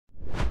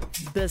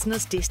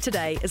Business Desk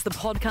Today is the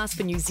podcast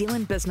for New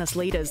Zealand business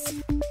leaders.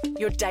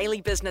 Your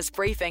daily business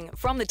briefing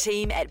from the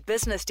team at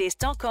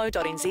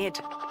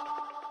businessdesk.co.nz.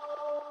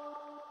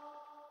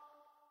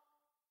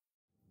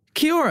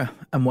 Kia ora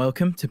and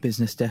welcome to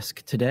Business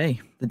Desk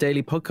Today, the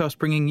daily podcast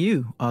bringing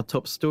you our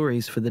top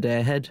stories for the day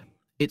ahead.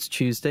 It's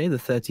Tuesday, the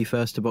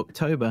 31st of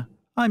October.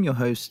 I'm your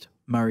host,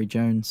 Murray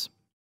Jones.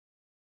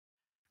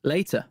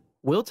 Later,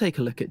 we'll take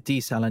a look at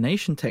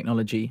desalination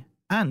technology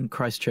and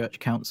Christchurch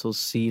Council's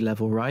sea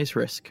level rise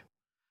risk.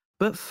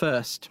 But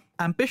first,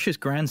 ambitious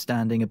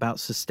grandstanding about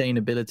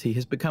sustainability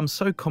has become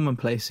so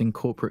commonplace in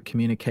corporate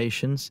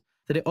communications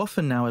that it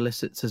often now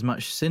elicits as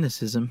much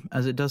cynicism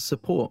as it does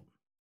support.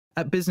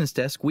 At Business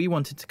Desk, we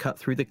wanted to cut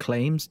through the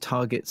claims,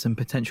 targets, and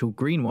potential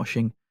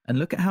greenwashing and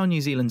look at how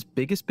New Zealand's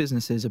biggest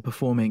businesses are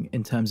performing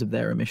in terms of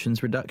their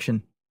emissions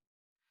reduction.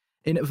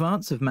 In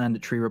advance of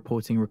mandatory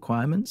reporting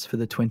requirements for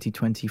the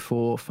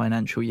 2024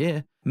 financial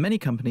year, many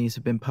companies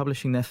have been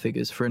publishing their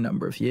figures for a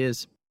number of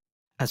years.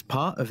 As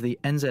part of the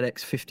NZX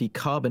 50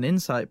 Carbon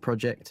Insight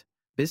project,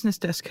 Business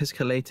Desk has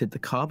collated the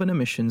carbon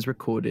emissions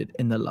recorded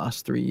in the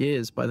last 3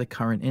 years by the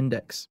current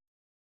index.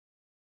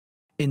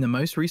 In the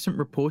most recent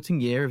reporting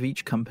year of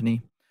each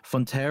company,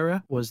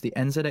 Fonterra was the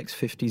NZX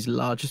 50's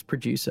largest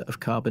producer of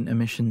carbon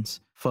emissions,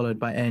 followed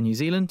by Air New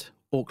Zealand,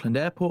 Auckland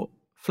Airport,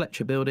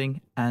 Fletcher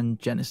Building, and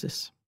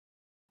Genesis.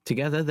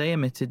 Together, they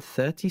emitted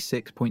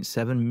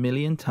 36.7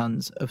 million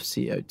tonnes of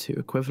CO2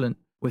 equivalent,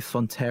 with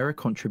Fonterra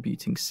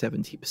contributing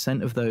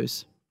 70% of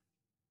those.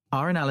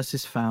 Our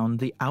analysis found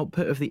the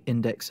output of the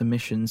index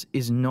emissions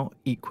is not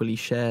equally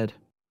shared.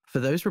 For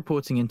those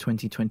reporting in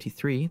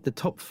 2023, the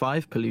top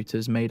 5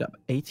 polluters made up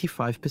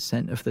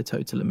 85% of the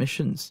total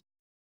emissions.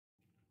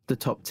 The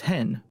top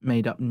 10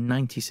 made up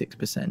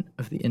 96%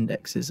 of the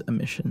index's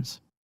emissions.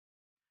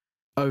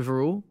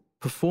 Overall,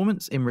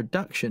 performance in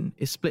reduction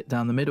is split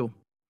down the middle.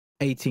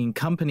 18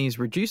 companies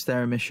reduced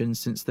their emissions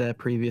since their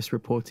previous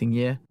reporting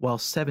year, while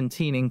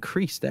 17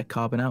 increased their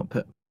carbon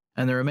output,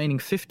 and the remaining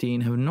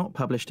 15 have not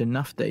published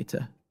enough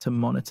data to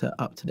monitor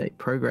up-to-date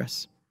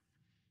progress.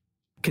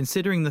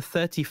 Considering the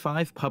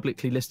 35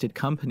 publicly listed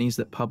companies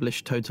that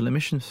published total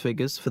emissions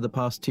figures for the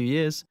past 2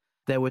 years,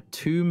 there were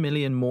 2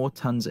 million more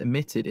tonnes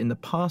emitted in the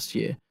past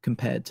year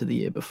compared to the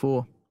year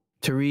before.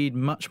 To read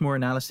much more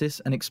analysis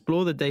and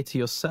explore the data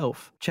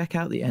yourself, check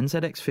out the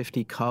NZX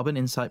 50 Carbon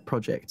Insight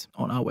project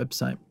on our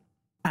website.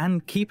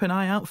 And keep an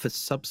eye out for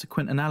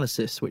subsequent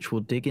analysis which will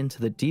dig into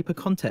the deeper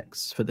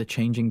contexts for the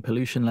changing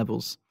pollution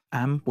levels,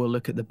 and we'll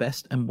look at the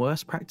best and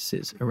worst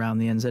practices around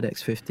the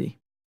NZX 50.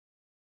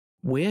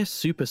 We're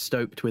super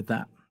stoked with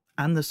that,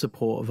 and the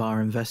support of our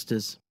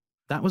investors.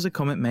 That was a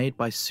comment made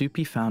by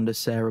Soupy founder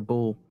Sarah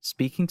Ball,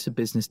 speaking to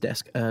Business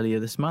Desk earlier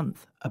this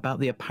month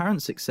about the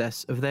apparent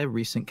success of their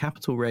recent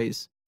capital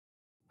raise.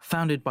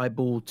 Founded by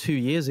Ball 2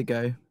 years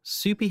ago,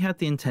 Soupy had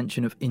the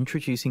intention of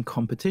introducing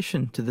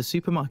competition to the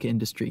supermarket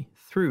industry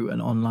through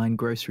an online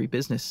grocery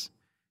business.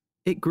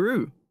 It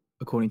grew,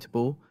 according to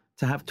Ball,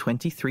 to have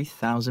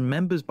 23,000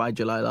 members by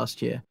July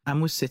last year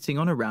and was sitting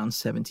on around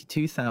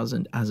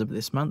 72,000 as of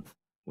this month,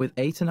 with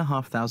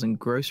 8,500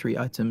 grocery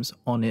items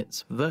on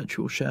its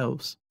virtual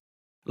shelves.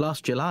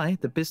 Last July,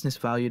 the business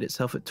valued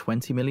itself at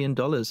 $20 million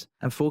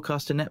and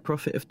forecast a net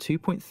profit of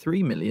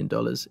 $2.3 million in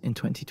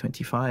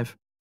 2025.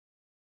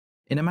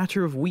 In a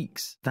matter of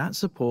weeks, that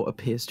support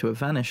appears to have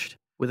vanished,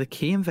 with a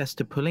key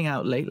investor pulling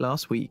out late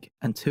last week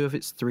and 2 of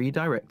its 3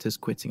 directors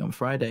quitting on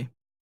Friday.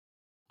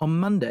 On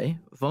Monday,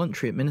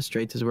 voluntary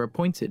administrators were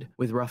appointed,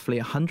 with roughly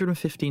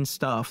 115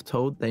 staff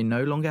told they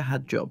no longer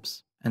had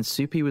jobs, and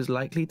Soupy was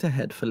likely to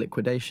head for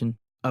liquidation,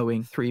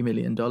 owing $3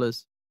 million.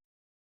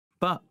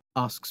 But,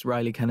 asks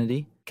Riley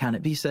Kennedy, can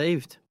it be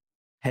saved?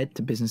 Head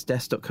to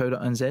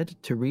businessdesk.co.nz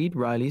to read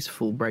Riley's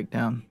full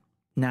breakdown.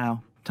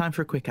 Now, time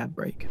for a quick ad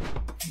break.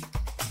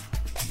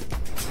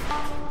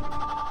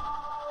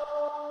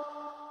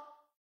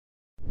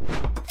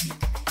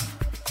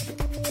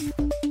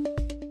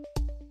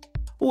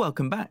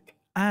 Welcome back.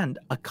 And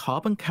a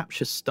carbon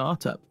capture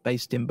startup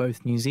based in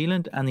both New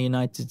Zealand and the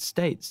United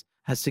States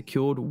has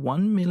secured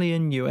 $1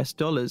 million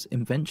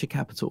in venture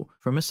capital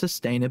from a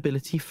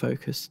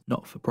sustainability-focused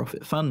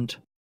not-for-profit fund.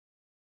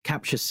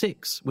 Capture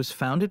 6 was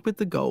founded with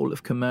the goal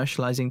of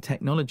commercializing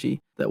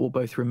technology that will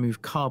both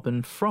remove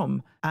carbon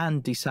from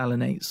and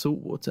desalinate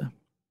saltwater.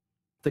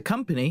 The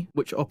company,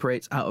 which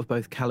operates out of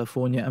both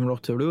California and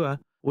Rotorua,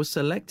 was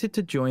selected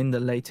to join the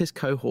latest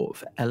cohort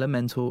for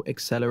Elemental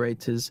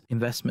Accelerators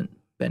investment,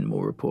 Ben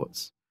Moore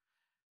reports.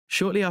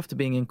 Shortly after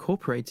being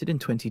incorporated in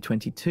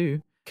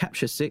 2022,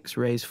 Capture 6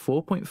 raised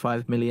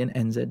 4.5 million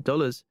NZ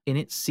dollars in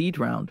its seed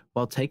round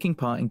while taking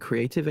part in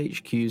Creative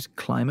HQ's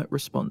Climate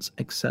Response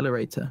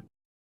Accelerator.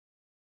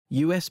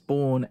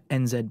 US-born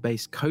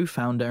NZ-based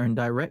co-founder and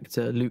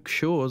director Luke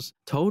Shores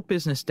told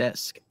Business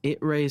Desk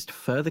it raised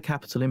further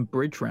capital in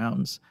bridge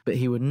rounds, but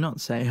he would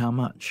not say how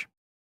much.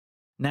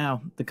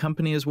 Now, the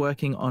company is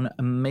working on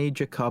a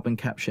major carbon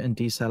capture and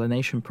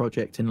desalination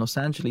project in Los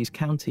Angeles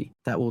County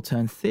that will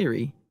turn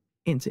theory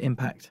into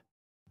impact.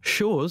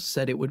 Shores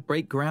said it would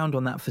break ground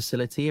on that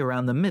facility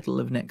around the middle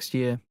of next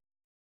year.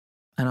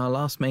 And our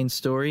last main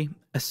story,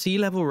 a sea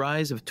level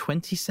rise of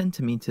 20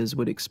 centimetres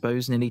would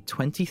expose nearly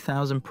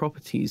 20,000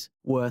 properties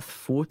worth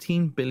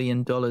 $14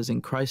 billion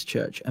in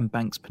Christchurch and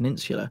Banks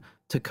Peninsula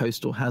to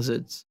coastal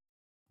hazards.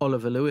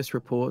 Oliver Lewis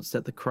reports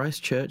that the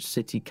Christchurch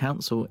City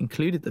Council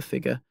included the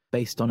figure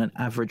based on an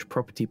average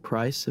property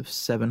price of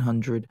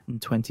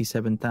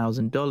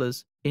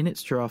 $727,000 in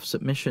its draft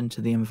submission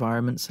to the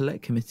Environment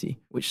Select Committee,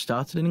 which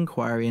started an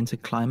inquiry into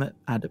climate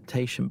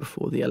adaptation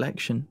before the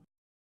election.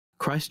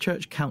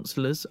 Christchurch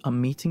councillors are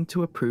meeting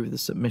to approve the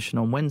submission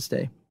on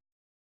Wednesday.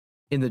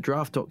 In the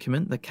draft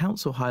document, the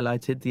council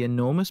highlighted the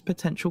enormous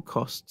potential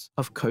costs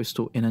of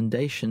coastal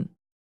inundation,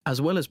 as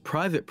well as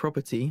private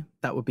property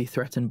that would be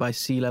threatened by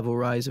sea level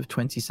rise of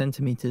 20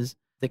 centimetres.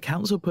 The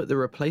council put the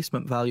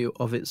replacement value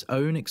of its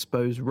own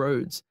exposed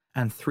roads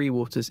and Three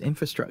Waters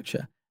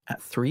infrastructure at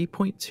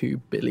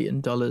 $3.2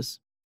 billion.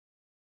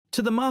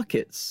 To the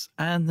markets,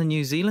 and the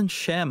New Zealand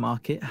share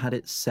market had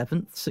its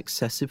 7th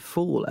successive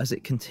fall as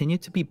it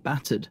continued to be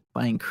battered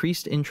by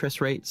increased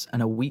interest rates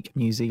and a weak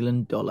New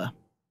Zealand dollar.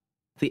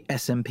 The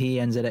S&P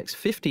NZX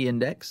 50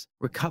 index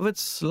recovered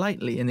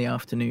slightly in the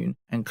afternoon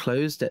and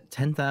closed at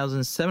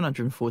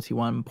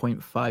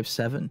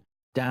 10,741.57,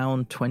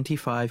 down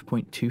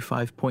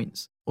 25.25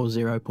 points, or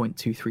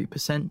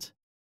 0.23%.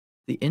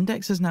 The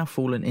index has now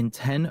fallen in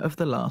 10 of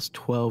the last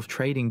 12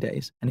 trading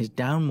days and is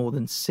down more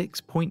than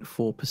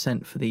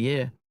 6.4% for the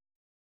year.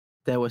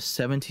 There were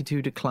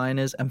 72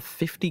 decliners and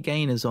 50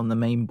 gainers on the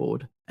main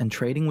board, and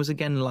trading was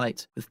again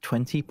light, with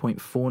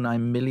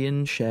 20.49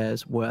 million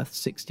shares worth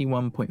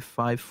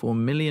 $61.54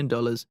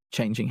 million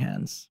changing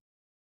hands.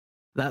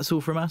 That's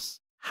all from us.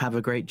 Have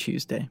a great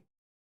Tuesday.